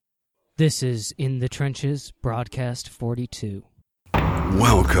This is In the Trenches, broadcast 42.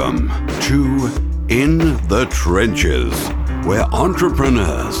 Welcome to In the Trenches, where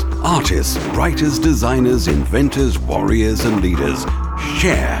entrepreneurs, artists, writers, designers, inventors, warriors, and leaders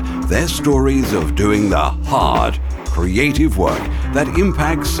share their stories of doing the hard, creative work that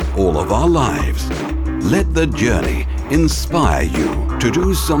impacts all of our lives. Let the journey inspire you to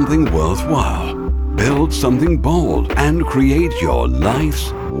do something worthwhile, build something bold, and create your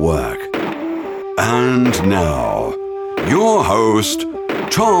life's work. And now, your host,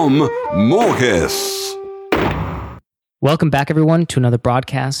 Tom Morkis. Welcome back, everyone, to another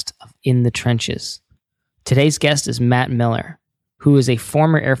broadcast of In the Trenches. Today's guest is Matt Miller, who is a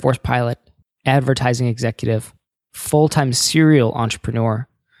former Air Force pilot, advertising executive, full-time serial entrepreneur,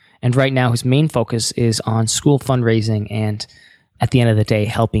 and right now his main focus is on school fundraising and, at the end of the day,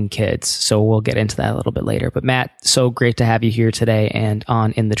 helping kids. So we'll get into that a little bit later. But Matt, so great to have you here today and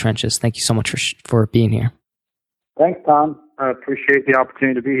on In the Trenches. Thank you so much for being here. Thanks, Tom. I appreciate the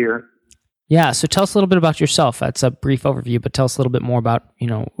opportunity to be here. Yeah, so tell us a little bit about yourself. That's a brief overview, but tell us a little bit more about,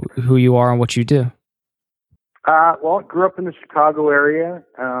 who you are and what you do. Well, I grew up in the Chicago area,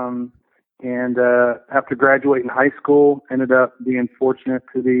 and after graduating high school, ended up being fortunate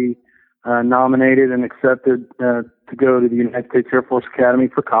to be nominated and accepted to go to the United States Air Force Academy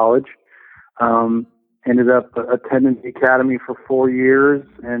for college. Ended up attending the academy for 4 years,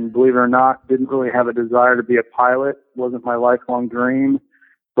 and believe it or not, didn't really have a desire to be a pilot. Wasn't my lifelong dream,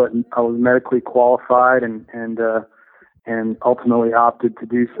 but I was medically qualified and ultimately opted to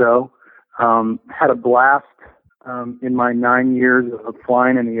do so. Had a blast in my 9 years of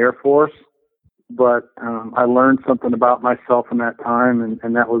flying in the Air Force, but I learned something about myself in that time,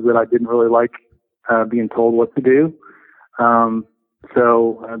 and that was that I didn't really like being told what to do.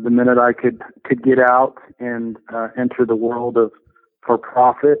 So the minute I could get out and enter the world of for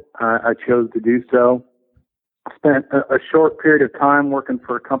profit, I chose to do so. Spent a short period of time working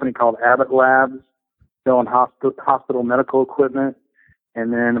for a company called Abbott Labs, selling hospital medical equipment,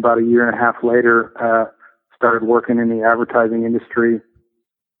 and then about a year and a half later, started working in the advertising industry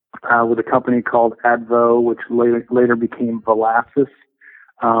with a company called Advo, which later became Velasys.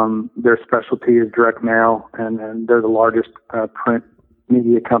 Their specialty is direct mail, and they're the largest print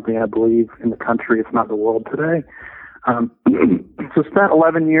media company, I believe, in the country, if not the world today. So spent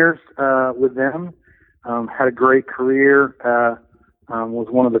 11 years with them. Had a great career. Was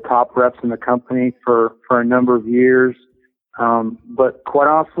one of the top reps in the company for a number of years. But quite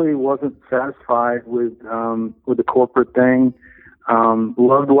honestly, wasn't satisfied with the corporate thing.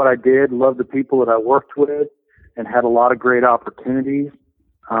 Loved what I did, loved the people that I worked with, and had a lot of great opportunities.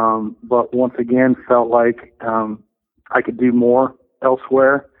 But once again, felt like I could do more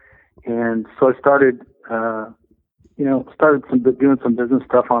elsewhere, and so I started doing some business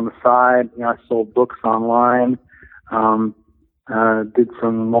stuff on the side. I sold books online, did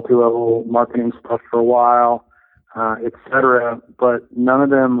some multi-level marketing stuff for a while, etc. But none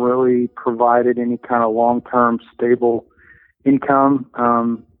of them really provided any kind of long-term stable income.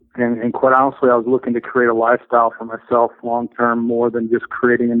 And quite honestly, I was looking to create a lifestyle for myself long-term more than just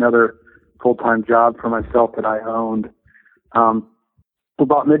creating another full-time job for myself that I owned.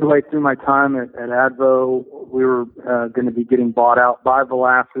 About midway through my time at Advo, we were going to be getting bought out by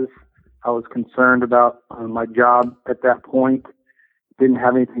Velasys. I was concerned about my job at that point. Didn't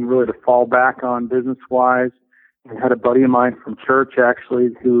have anything really to fall back on business-wise. And had a buddy of mine from church, actually,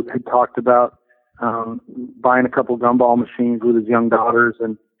 who had talked about buying a couple gumball machines with his young daughters,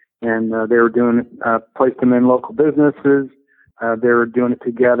 and they were doing placed them in local businesses. They were doing it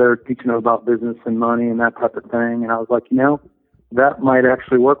together, teaching them about business and money and that type of thing. And I was like, that might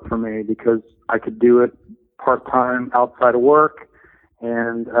actually work for me because I could do it part-time outside of work,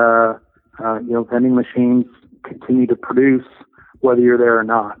 and vending machines continue to produce whether you're there or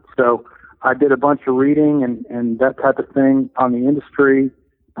not. So I did a bunch of reading and that type of thing on the industry.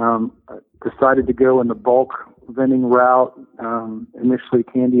 Decided to go in the bulk vending route, initially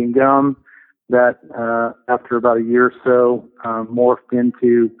candy and gum. That after about a year or so morphed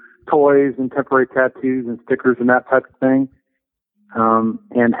into toys and temporary tattoos and stickers and that type of thing.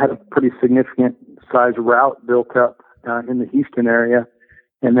 And had a pretty significant size route built up in the Houston area.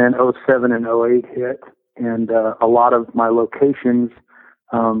 And then 2007 and 2008 hit, and a lot of my locations,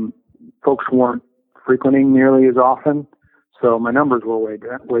 folks weren't frequenting nearly as often, so my numbers were way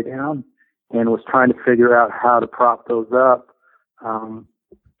down, and was trying to figure out how to prop those up.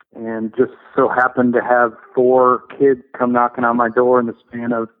 And just so happened to have 4 kids come knocking on my door in the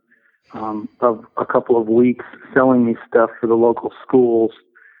span of a couple of weeks selling me stuff for the local schools.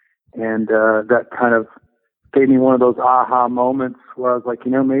 And that kind of gave me one of those aha moments where I was like,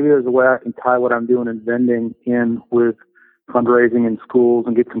 maybe there's a way I can tie what I'm doing in vending in with fundraising in schools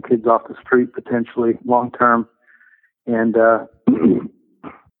and get some kids off the street potentially long term. And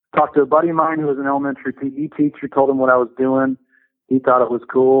talked to a buddy of mine who was an elementary PE teacher, told him what I was doing. He thought it was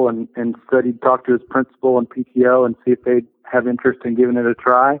cool and said he'd talk to his principal and PTO and see if they'd have interest in giving it a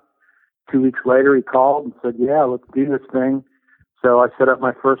try. 2 weeks later, he called and said, yeah, let's do this thing. So I set up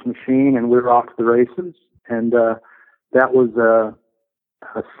my first machine and we were off to the races. And that was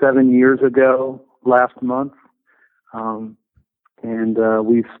 7 years ago last month. And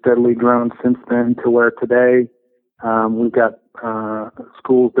we've steadily grown since then to where today we've got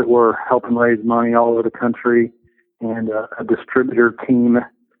schools that we're helping raise money all over the country, and a distributor team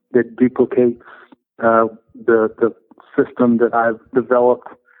that duplicates the system that I've developed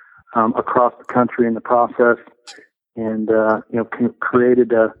across the country in the process, and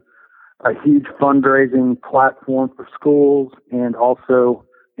created a huge fundraising platform for schools, and also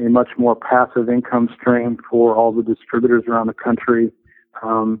a much more passive income stream for all the distributors around the country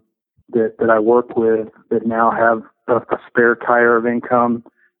that I work with that now have a spare tire of income,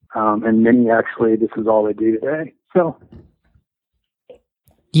 and many actually this is all they do today. So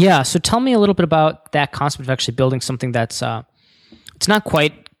yeah, so tell me a little bit about that concept of actually building something that's it's not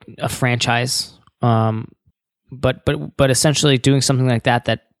quite a franchise, but essentially doing something like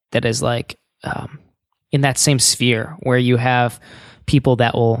that is like in that same sphere where you have people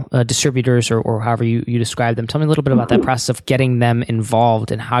that will distributors or however you describe them. Tell me a little bit about that process of getting them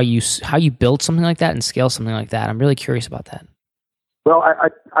involved and how you build something like that and scale something like that. I'm really curious about that. Well,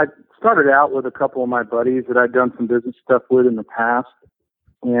 I started out with a couple of my buddies that I'd done some business stuff with in the past,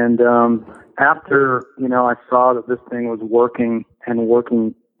 and after I saw that this thing was working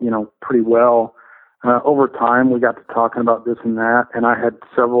pretty well. Over time, we got to talking about this and that, and I had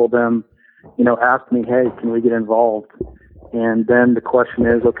several of them ask me, hey, can we get involved? And then the question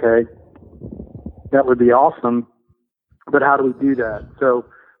is, okay, that would be awesome, but how do we do that? So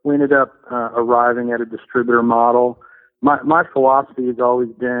we ended up arriving at a distributor model. My philosophy has always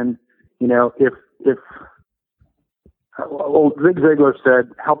been, if Zig Ziglar said,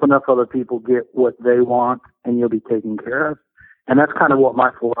 help enough other people get what they want and you'll be taken care of. And that's kind of what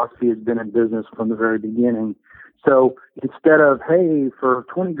my philosophy has been in business from the very beginning. So instead of, hey, for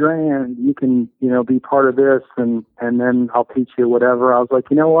 20 grand, you can, be part of this and then I'll teach you whatever. I was like,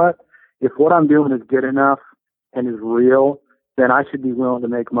 you know what? If what I'm doing is good enough and is real, then I should be willing to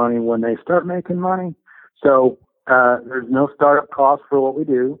make money when they start making money. So there's no startup cost for what we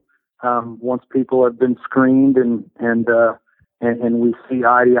do. Once people have been screened and we see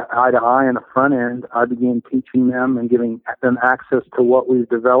eye to eye on the front end, I begin teaching them and giving them access to what we've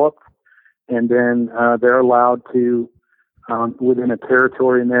developed. And then they're allowed to, within a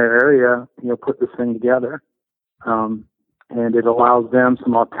territory in their area, put this thing together. And it allows them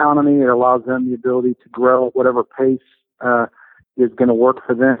some autonomy. It allows them the ability to grow at whatever pace is going to work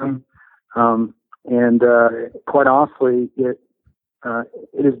for them. And quite honestly, it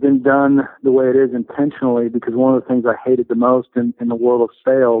has been done the way it is intentionally, because one of the things I hated the most in the world of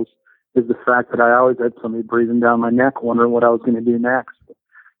sales is the fact that I always had somebody breathing down my neck wondering what I was going to do next.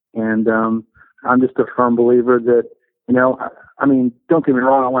 And I'm just a firm believer that, don't get me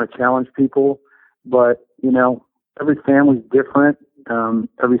wrong, I want to challenge people, but, every family's different.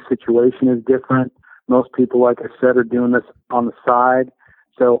 Every situation is different. Most people, like I said, are doing this on the side.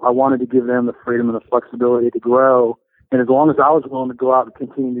 So I wanted to give them the freedom and the flexibility to grow. And as long as I was willing to go out and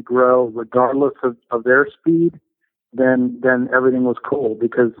continue to grow regardless of their speed, then everything was cool,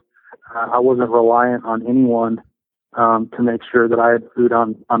 because I wasn't reliant on anyone to make sure that I had food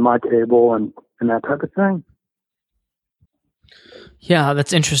on my table and that type of thing. Yeah,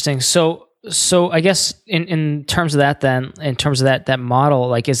 that's interesting. So I guess in terms of that, then, in terms of that model,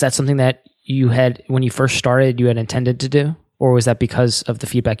 like, is that something that you had, when you first started, you had intended to do? Or was that because of the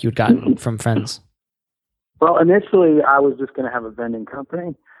feedback you had gotten from friends? Well, initially, I was just going to have a vending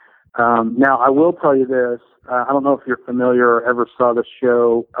company. Now, I will tell you this. I don't know if you're familiar or ever saw the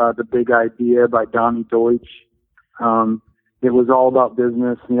show, The Big Idea by Donnie Deutsch. It was all about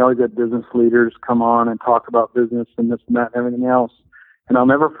business, and he always had business leaders come on and talk about business and this and that and everything else. And I'll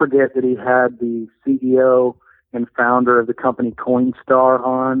never forget that he had the CEO and founder of the company Coinstar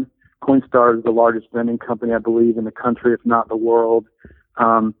on. Coinstar is the largest vending company, I believe, in the country, if not the world.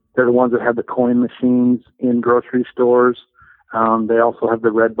 They're the ones that have the coin machines in grocery stores. They also have the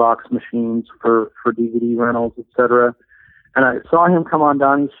Redbox machines for DVD rentals, etc. And I saw him come on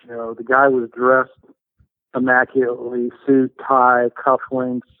Donnie's show. The guy was dressed immaculately, suit, tie,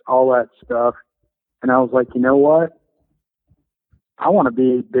 cufflinks, all that stuff. And I was like, you know what? I want to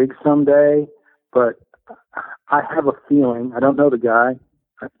be big someday, but I have a feeling, I don't know the guy,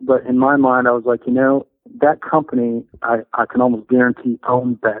 but in my mind, I was like, that company, I can almost guarantee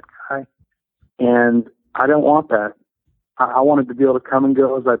owns that guy. And I don't want that. I wanted to be able to come and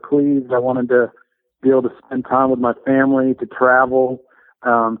go as I pleased. I wanted to be able to spend time with my family, to travel,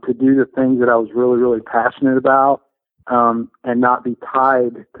 to do the things that I was really, really passionate about, and not be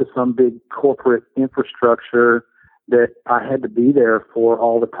tied to some big corporate infrastructure that I had to be there for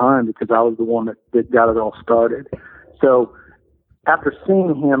all the time because I was the one that got it all started. So after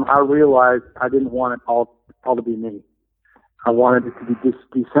seeing him, I realized I didn't want it all to be me. I wanted it to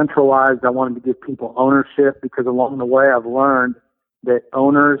be decentralized. I wanted to give people ownership because along the way I've learned that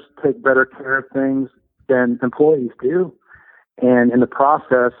owners take better care of things than employees do. And in the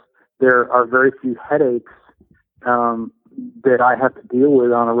process, there are very few headaches that I have to deal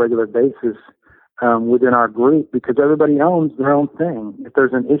with on a regular basis within our group because everybody owns their own thing. If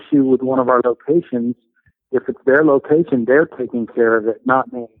there's an issue with one of our locations, if it's their location, they're taking care of it,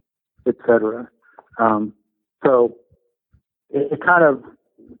 not me, etc. So it kind of,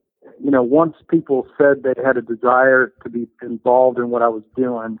 once people said they had a desire to be involved in what I was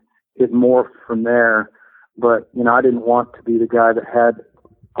doing, it morphed from there. But, I didn't want to be the guy that had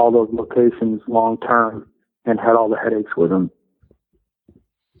all those locations long term and had all the headaches with them.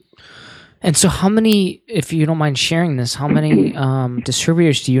 And so how many, if you don't mind sharing this, how many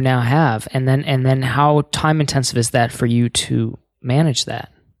distributors do you now have? And then how time intensive is that for you to manage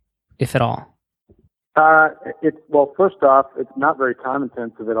that, if at all? Well, first off, it's not very time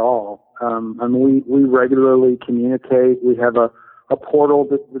intensive at all. We regularly communicate. We have a portal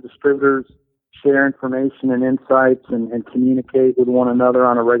that the distributors share information and insights and communicate with one another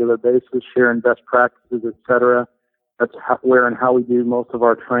on a regular basis, sharing best practices, etc. That's where and how we do most of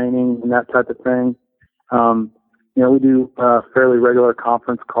our training and that type of thing. We do fairly regular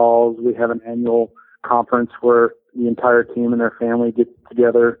conference calls. We have an annual conference where the entire team and their families get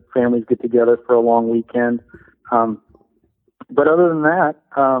together for a long weekend. But other than that,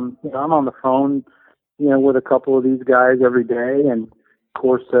 I'm on the phone, with a couple of these guys every day, and of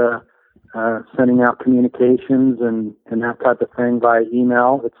course, sending out communications and that type of thing via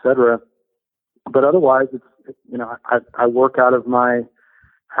email, etc. But otherwise, it's I work out of my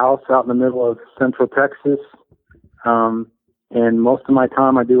house out in the middle of Central Texas, and most of my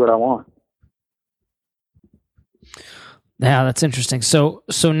time I do what I want. Yeah, that's interesting. So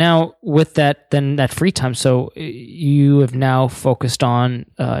now with that free time, so you have now focused on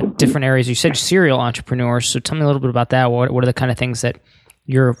different areas. You said serial entrepreneurs. So tell me a little bit about that. What are the kind of things that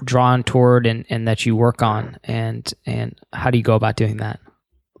you're drawn toward and that you work on, and how do you go about doing that?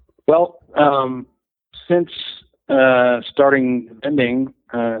 Well, since starting vending,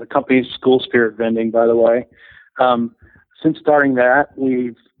 the company's School Spirit Vending, by the way, since starting that,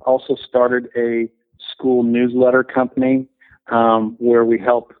 we've also started a school newsletter company where we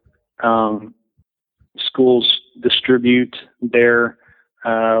help schools distribute their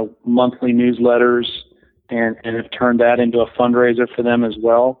monthly newsletters and have turned that into a fundraiser for them as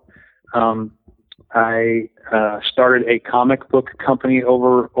well. I started a comic book company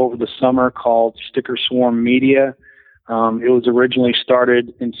over the summer called Sticker Swarm Media. It was originally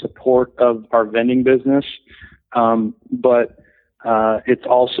started in support of our vending business, but it's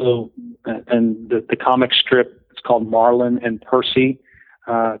also, and the comic strip, it's called Marlin and Percy,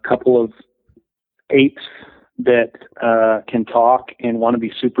 a couple of apes that can talk and want to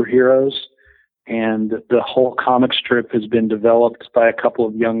be superheroes. And the whole comic strip has been developed by a couple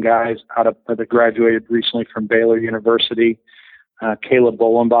of young guys that graduated recently from Baylor University. Caleb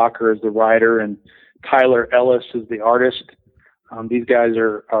Bolenbacher is the writer, and Tyler Ellis is the artist. These guys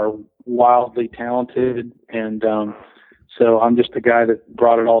are wildly talented, and so I'm just the guy that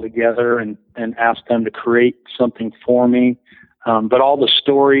brought it all together and asked them to create something for me. But all the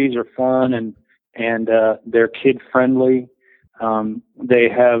stories are fun and they're kid friendly. They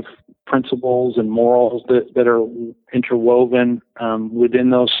have principles and morals that are interwoven within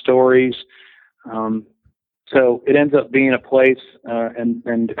those stories. So it ends up being a place, and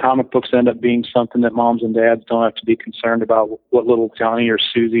the comic books end up being something that moms and dads don't have to be concerned about what little Johnny or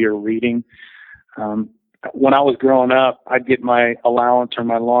Susie are reading. When I was growing up, I'd get my allowance or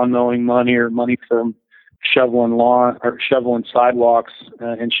my lawn mowing money or money from shoveling sidewalks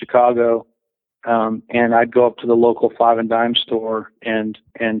in Chicago. And I'd go up to the local 5 and dime store and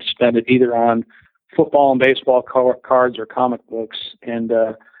spend it either on football and baseball cards or comic books. And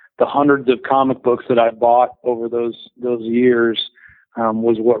the hundreds of comic books that I bought over those years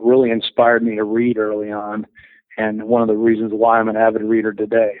was what really inspired me to read early on, and one of the reasons why I'm an avid reader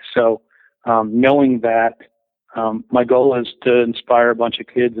today. So knowing that, my goal is to inspire a bunch of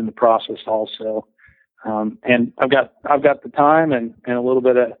kids in the process also. And I've got the time and a little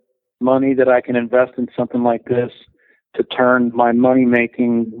bit of money that I can invest in something like this to turn my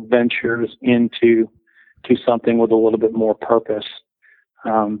money-making ventures into something with a little bit more purpose.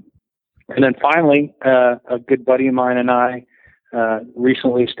 And then finally, a good buddy of mine and I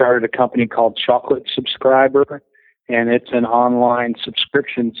recently started a company called Chocolate Subscriber, and it's an online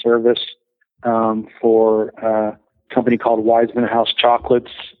subscription service for a company called Wiseman House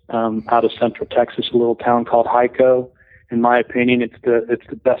Chocolates out of Central Texas, a little town called Hyco. In my opinion, it's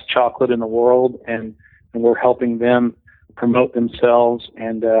the best chocolate in the world, and we're helping them promote themselves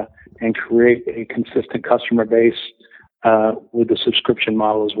and create a consistent customer base with the subscription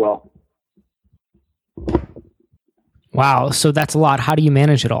model as well. Wow, so that's a lot. How do you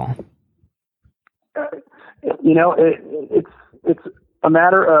manage it all? It's a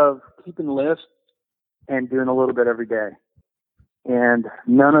matter of keeping lists and doing a little bit every day. And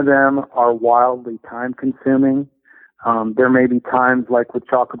none of them are wildly time consuming. There may be times like with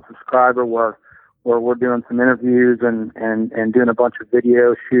Chocolate Subscriber where we're doing some interviews and doing a bunch of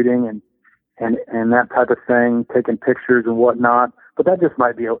video shooting and that type of thing, taking pictures and whatnot. But that just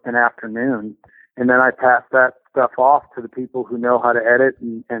might be an afternoon. And then I pass that stuff off to the people who know how to edit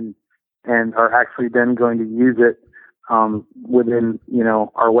and are actually then going to use it within,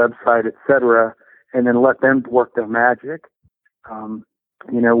 our website, et cetera, and then let them work their magic.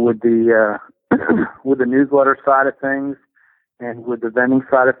 With the with the newsletter side of things and with the vending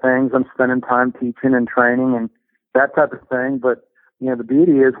side of things, I'm spending time teaching and training and that type of thing. But, the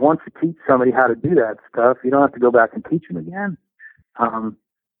beauty is once you teach somebody how to do that stuff, you don't have to go back and teach them again.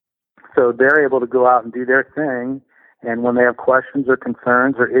 So they're able to go out and do their thing. And when they have questions or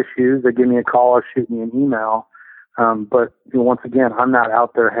concerns or issues, they give me a call or shoot me an email. But once again, I'm not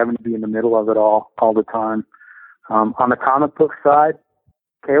out there having to be in the middle of it all the time. On the comic book side,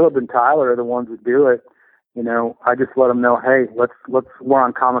 Caleb and Tyler are the ones that do it. I just let them know, hey, we're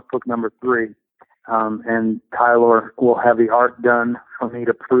on comic book number 3. And Tyler will have the art done for me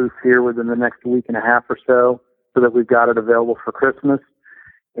to proof here within the next week and a half or so that we've got it available for Christmas.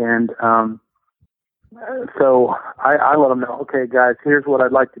 And so I let them know, okay, guys, here's what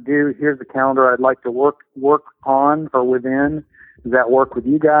I'd like to do. Here's the calendar I'd like to work on or within. Does that work with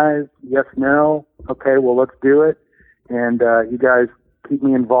you guys? Yes, no? Okay, well, let's do it. And you guys keep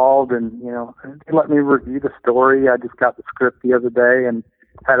me involved and, let me review the story. I just got the script the other day and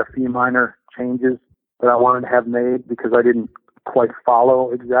had a few minor changes that I wanted to have made because I didn't quite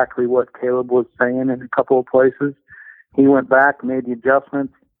follow exactly what Caleb was saying in a couple of places. He went back, made the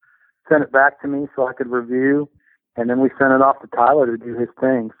adjustments, sent it back to me so I could review, and then we sent it off to Tyler to do his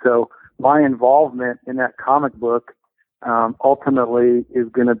thing. So my involvement in that comic book ultimately is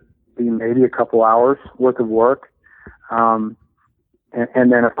going to be maybe a couple hours worth of work. And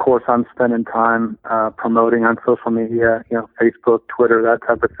then, of course, I'm spending time promoting on social media, Facebook, Twitter, that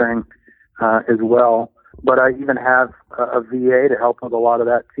type of thing as well. But I even have a VA to help with a lot of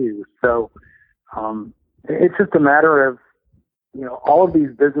that too. So it's just a matter of, all of these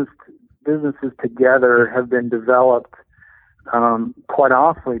businesses together have been developed quite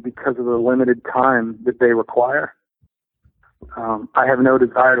honestly because of the limited time that they require. I have no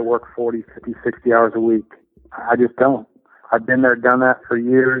desire to work 40, 50, 60 hours a week. I just don't. I've been there, done that for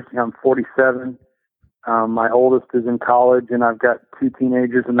years. I'm 47. My oldest is in college, and I've got 2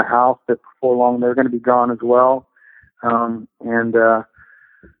 teenagers in the house that before long they're going to be gone as well. So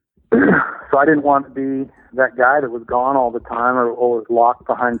I didn't want to be that guy that was gone all the time or was locked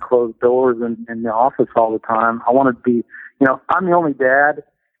behind closed doors in the office all the time. I wanted to be, I'm the only dad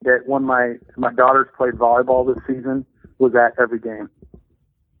that when my daughters played volleyball this season was at every game.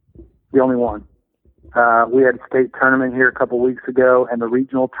 The only one. We had a state tournament here a couple weeks ago and the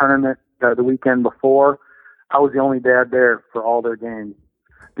regional tournament the weekend before. I was the only dad there for all their games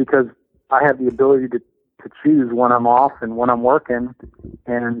because I have the ability to choose when I'm off and when I'm working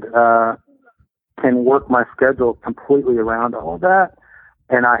and can work my schedule completely around all of that.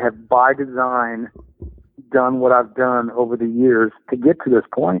 And I have by design done what I've done over the years to get to this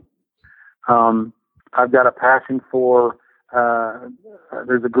point. I've got a passion for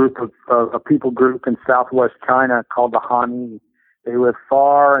there's a group of a people group in southwest China called the Han. They live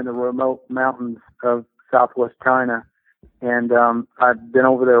far in the remote mountains of southwest China. And I've been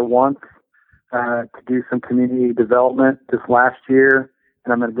over there once to do some community development this last year.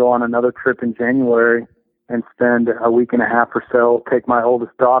 And I'm going to go on another trip in January and spend a week and a half or so, take my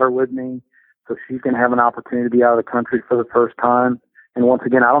oldest daughter with me so she can have an opportunity to be out of the country for the first time. And once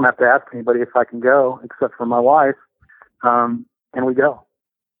again, I don't have to ask anybody if I can go except for my wife. And we go.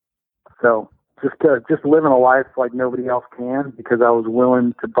 So just living a life like nobody else can because I was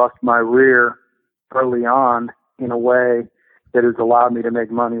willing to bust my rear early on in a way that has allowed me to make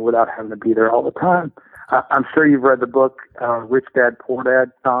money without having to be there all the time. I'm sure you've read the book Rich Dad Poor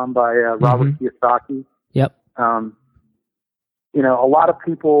Dad, Tom, by Robert Kiyosaki. Yep. You know, a lot of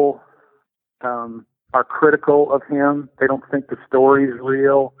people are critical of him. They don't think the story is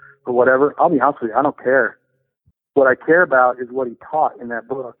real or whatever. I'll be honest with you, I don't care. What I care about is what he taught in that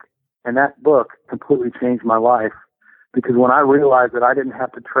book. And that book completely changed my life, because when I realized that I didn't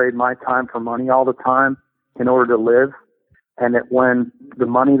have to trade my time for money all the time in order to live, and that when the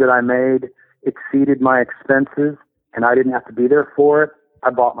money that I made exceeded my expenses and I didn't have to be there for it,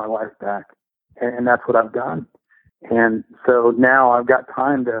 I bought my life back. And that's what I've done. And so now I've got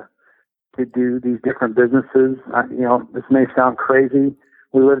time to do these different businesses. You know, this may sound crazy.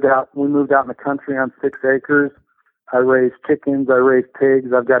 We moved out in the country on 6 acres. I raise chickens. I raise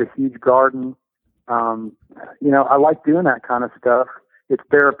pigs. I've got a huge garden. You know, I like doing that kind of stuff. It's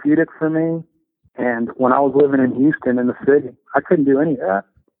therapeutic for me. And when I was living in Houston in the city, I couldn't do any of that.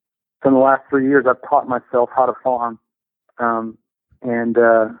 So in the last 3 years, I've taught myself how to farm.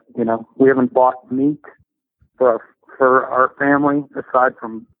 You know, we haven't bought meat for our family, aside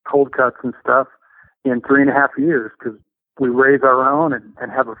from cold cuts and stuff, in 3.5 years, because we raise our own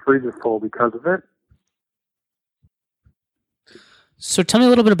and have a freezer full because of it. So tell me a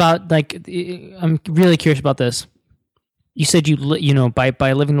little bit about, like, I'm really curious about this. You said you know,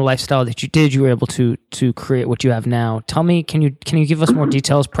 by living the lifestyle that you did, you were able to create what you have now. Tell me, can you give us more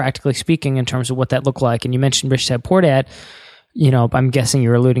details, practically speaking, in terms of what that looked like? And you mentioned Rich Dad Poor Dad. You know, I'm guessing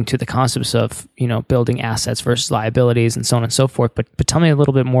you're alluding to the concepts of, you know, building assets versus liabilities and so on and so forth. But tell me a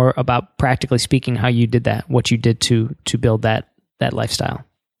little bit more about, practically speaking, how you did that, what you did to build that lifestyle.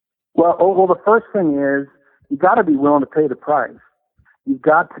 Well, the first thing is you got to be willing to pay the price. You've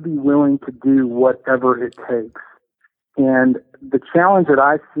got to be willing to do whatever it takes. And the challenge that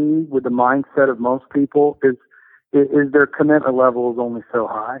I see with the mindset of most people is their commitment level is only so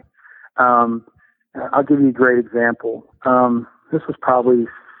high. I'll give you a great example. This was probably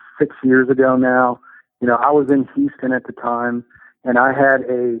 6 years ago now. You know, I was in Houston at the time, and I had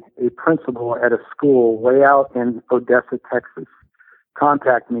a principal at a school way out in Odessa, Texas,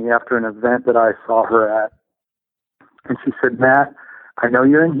 contact me after an event that I saw her at. And she said, "Matt, I know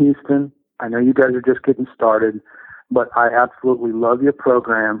you're in Houston. I know you guys are just getting started, but I absolutely love your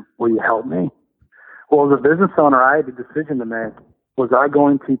program. Will you help me?" Well, as a business owner, I had a decision to make. Was I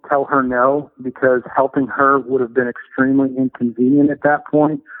going to tell her no because helping her would have been extremely inconvenient at that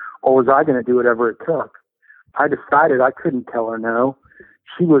point, or was I going to do whatever it took? I decided I couldn't tell her no.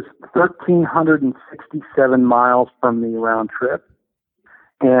 She was 1,367 miles from me round trip.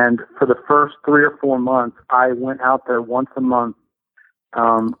 And for the first 3 or 4 months, I went out there once a month,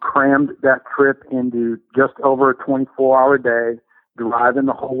 crammed that trip into just over a 24-hour day, driving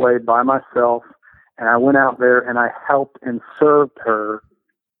the whole way by myself. And I went out there and I helped and served her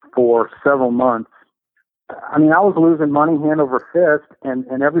for several months. I mean, I was losing money hand over fist,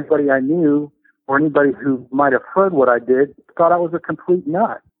 and everybody I knew or anybody who might have heard what I did thought I was a complete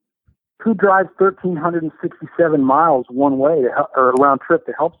nut. Who drives 1,367 miles one way or a round trip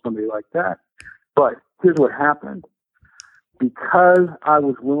to help somebody like that? But here's what happened. Because I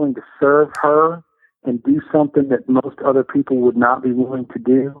was willing to serve her and do something that most other people would not be willing to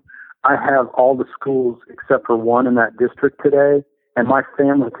do, I have all the schools except for one in that district today, and my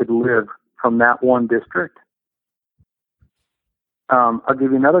family could live from that one district. I'll give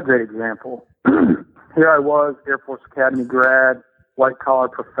you another great example. Here I was, Air Force Academy grad, white-collar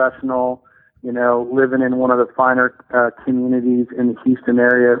professional, you know, living in one of the finer communities in the Houston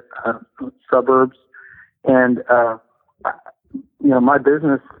area, suburbs. And, you know, my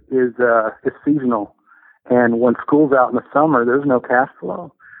business is seasonal. And when school's out in the summer, there's no cash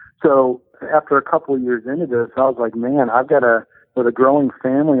flow. So after a couple of years into this, I was like, man, with a growing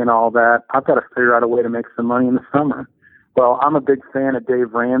family and all that, I've got to figure out a way to make some money in the summer. Well, I'm a big fan of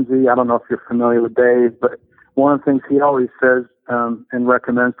Dave Ramsey. I don't know if you're familiar with Dave, but one of the things he always says and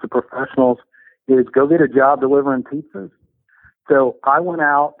recommends to professionals is go get a job delivering pizzas. So I went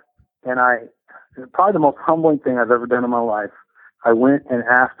out and probably the most humbling thing I've ever done in my life, I went and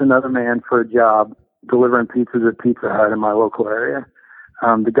asked another man for a job delivering pizzas at Pizza Hut in my local area.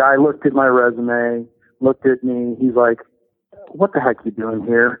 The guy looked at my resume, looked at me. He's like, "What the heck are you doing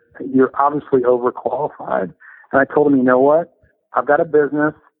here? You're obviously overqualified." And I told him, "You know what? I've got a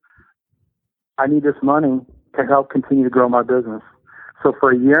business. I need this money to help continue to grow my business." So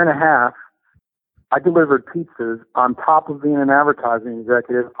for a year and a half, I delivered pizzas on top of being an advertising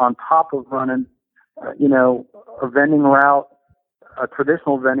executive, on top of running, a vending route, a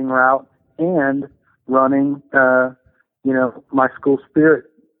traditional vending route, and running, my school spirit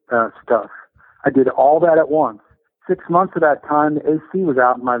stuff. I did all that at once. 6 months of that time, the AC was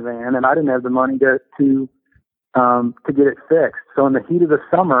out in my van, and I didn't have the money to get it fixed. So in the heat of the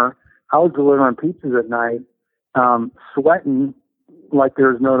summer, I was delivering pizzas at night, sweating like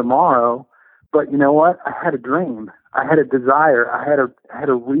there was no tomorrow. But you know what? I had a dream. I had a desire. I had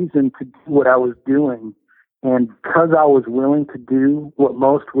a reason to do what I was doing. And because I was willing to do what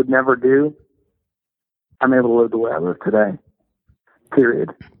most would never do, I'm able to live the way I live today. Period.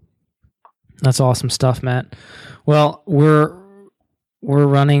 That's awesome stuff, Matt. Well, we're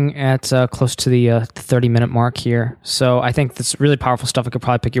running at close to the 30-minute mark here. So I think that's really powerful stuff. I could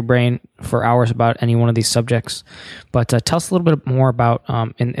probably pick your brain for hours about any one of these subjects. But tell us a little bit more about,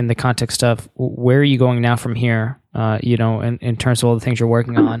 in the context of where are you going now from here, in terms of all the things you're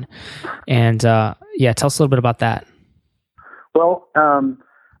working on. And tell us a little bit about that. Well, on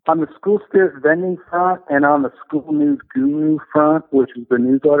the School Spirit Vending front and on the School News Guru front, which is the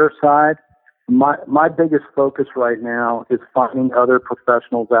newsletter side, my biggest focus right now is finding other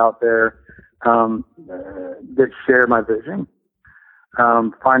professionals out there that share my vision.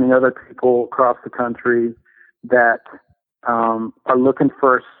 Finding other people across the country that are looking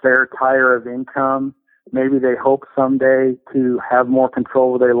for a spare tire of income. Maybe they hope someday to have more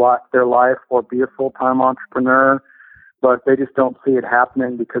control of their life or be a full-time entrepreneur, but they just don't see it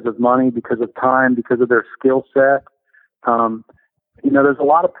happening because of money, because of time, because of their skill set. There's a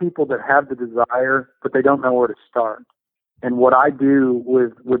lot of people that have the desire, but they don't know where to start. And what I do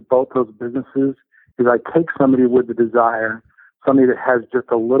with both those businesses is I take somebody with the desire, somebody that has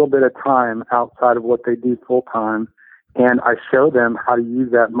just a little bit of time outside of what they do full time, and I show them how to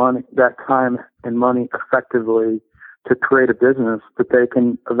use that time and money effectively to create a business that they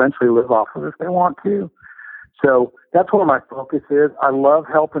can eventually live off of if they want to. So that's where my focus is. I love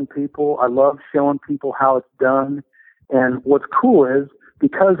helping people. I love showing people how it's done. And what's cool is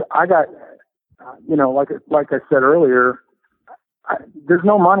because I got, like I said earlier, there's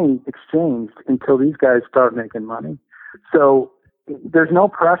no money exchanged until these guys start making money. So there's no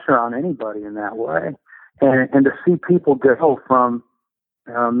pressure on anybody in that way. And to see people go from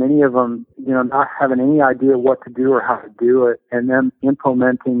many of them, not having any idea what to do or how to do it, and then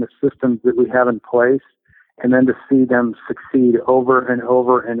implementing the systems that we have in place, and then to see them succeed over and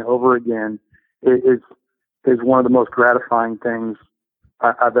over and over again is one of the most gratifying things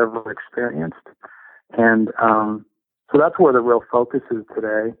I've ever experienced. And so that's where the real focus is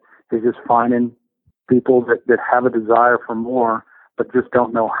today, is just finding people that have a desire for more, but just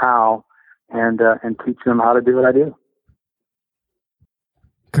don't know how, and teaching them how to do what I do.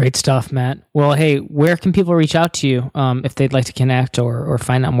 Great stuff, Matt. Well, hey, where can people reach out to you if they'd like to connect or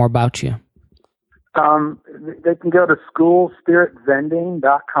find out more about you? They can go to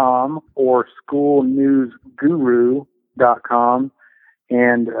schoolspiritvending.com or schoolnewsguru.com,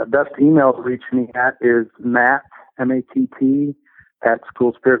 and best email to reach me at is Matt, M-A-T-T, at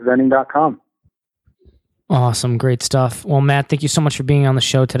schoolspiritvending.com. Awesome. Great stuff. Well, Matt, thank you so much for being on the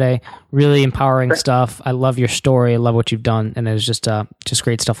show today. Really empowering stuff. I love your story. I love what you've done, and it's just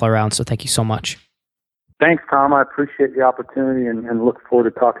great stuff all around. So thank you so much. Thanks, Tom. I appreciate the opportunity and look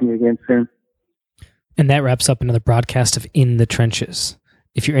forward to talking to you again soon. And that wraps up another broadcast of In the Trenches.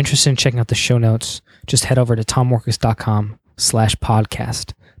 If you're interested in checking out the show notes, just head over to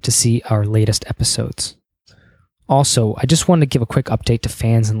tomworkus.com/podcast to see our latest episodes. Also, I just wanted to give a quick update to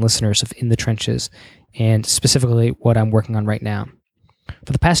fans and listeners of In the Trenches, and specifically what I'm working on right now.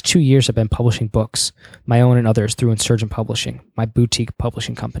 For the past 2 years, I've been publishing books, my own and others, through Insurgent Publishing, my boutique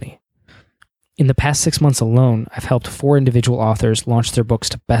publishing company. In the past 6 months alone, I've helped 4 individual authors launch their books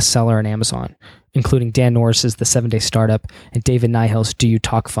to bestseller on Amazon, including Dan Norris's The 7-Day Startup and David Nihill's Do You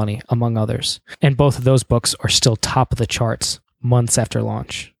Talk Funny, among others. And both of those books are still top of the charts months after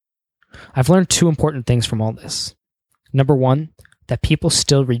launch. I've learned 2 important things from all this. Number 1, that people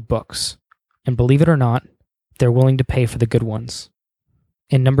still read books. And believe it or not, they're willing to pay for the good ones.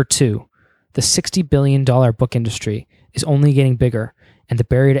 And number 2, the $60 billion book industry is only getting bigger, and the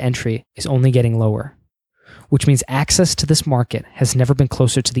barrier to entry is only getting lower, which means access to this market has never been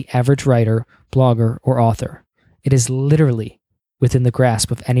closer to the average writer, blogger, or author. It is literally within the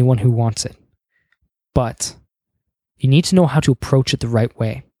grasp of anyone who wants it. But you need to know how to approach it the right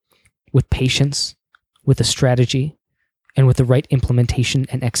way, with patience, with a strategy, and with the right implementation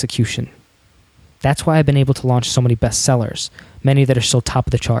and execution. That's why I've been able to launch so many bestsellers, many that are still top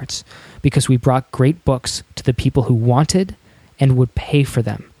of the charts, because we brought great books to the people who wanted and would pay for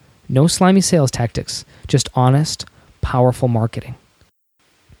them. No slimy sales tactics, just honest, powerful marketing.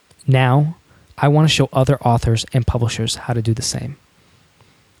 Now, I want to show other authors and publishers how to do the same.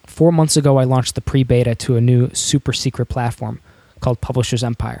 4 months ago, I launched the pre-beta to a new super secret platform called Publishers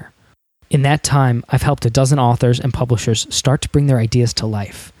Empire. In that time, I've helped a dozen authors and publishers start to bring their ideas to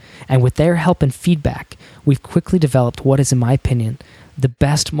life. And with their help and feedback, we've quickly developed what is, in my opinion, the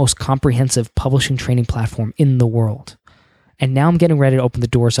best, most comprehensive publishing training platform in the world. And now I'm getting ready to open the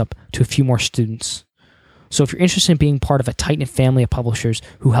doors up to a few more students. So if you're interested in being part of a tight-knit family of publishers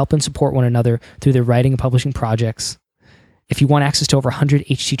who help and support one another through their writing and publishing projects, if you want access to over 100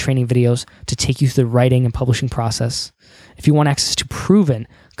 HT training videos to take you through the writing and publishing process, if you want access to proven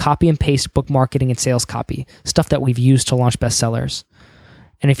copy and paste book marketing and sales copy, stuff that we've used to launch bestsellers,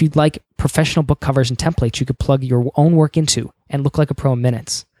 and if you'd like professional book covers and templates you could plug your own work into and look like a pro in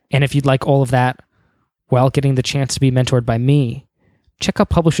minutes, and if you'd like all of that while getting the chance to be mentored by me, check out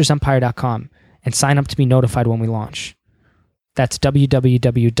publishersempire.com and sign up to be notified when we launch. That's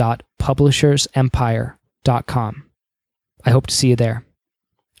www.publishersempire.com. I hope to see you there.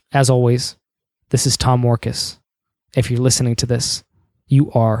 As always, this is Tom Morkes. If you're listening to this,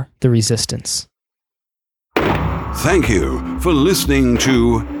 you are the resistance. Thank you for listening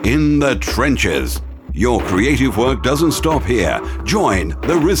to In the Trenches. Your creative work doesn't stop here. Join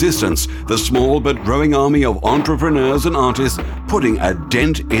the Resistance, the small but growing army of entrepreneurs and artists putting a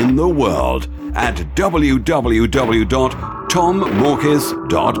dent in the world at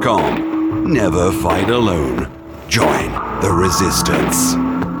www.tommorkes.com. Never fight alone. Join the Resistance.